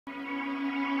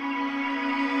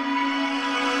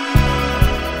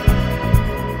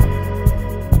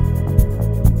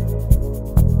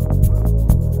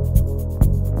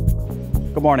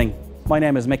Good morning. My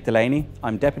name is Mick Delaney.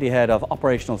 I'm Deputy Head of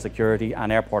Operational Security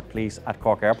and Airport Police at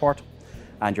Cork Airport,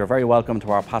 and you're very welcome to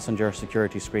our passenger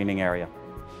security screening area.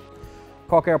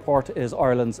 Cork Airport is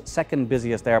Ireland's second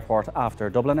busiest airport after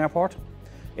Dublin Airport.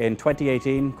 In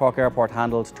 2018, Cork Airport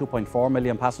handled 2.4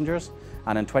 million passengers,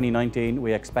 and in 2019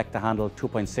 we expect to handle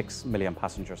 2.6 million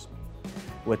passengers.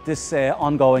 With this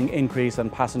ongoing increase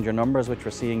in passenger numbers which we're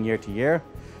seeing year to year,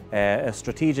 a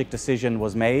strategic decision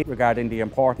was made regarding the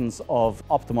importance of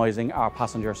optimising our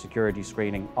passenger security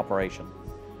screening operation.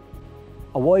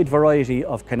 A wide variety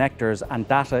of connectors and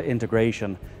data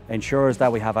integration ensures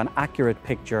that we have an accurate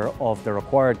picture of the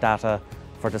required data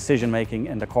for decision making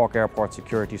in the Cork Airport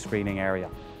security screening area.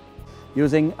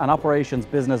 Using an operations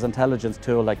business intelligence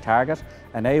tool like Target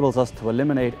enables us to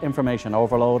eliminate information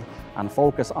overload and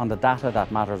focus on the data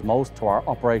that matters most to our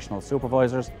operational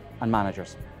supervisors and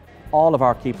managers. All of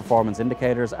our key performance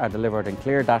indicators are delivered in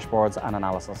clear dashboards and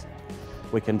analysis.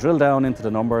 We can drill down into the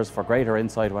numbers for greater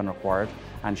insight when required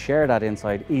and share that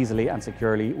insight easily and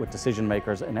securely with decision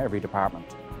makers in every department.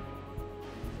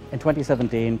 In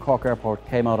 2017, Cork Airport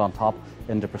came out on top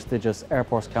in the prestigious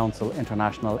Airports Council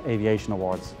International Aviation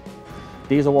Awards.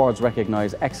 These awards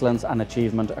recognise excellence and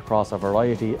achievement across a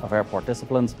variety of airport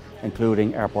disciplines,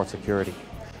 including airport security.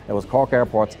 It was Cork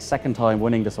Airport's second time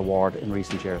winning this award in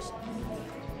recent years.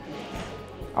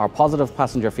 Our positive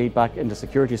passenger feedback in the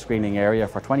security screening area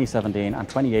for 2017 and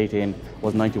 2018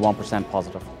 was 91%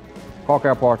 positive. Cork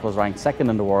Airport was ranked second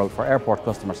in the world for airport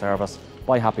customer service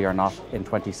by Happy or Not in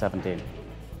 2017.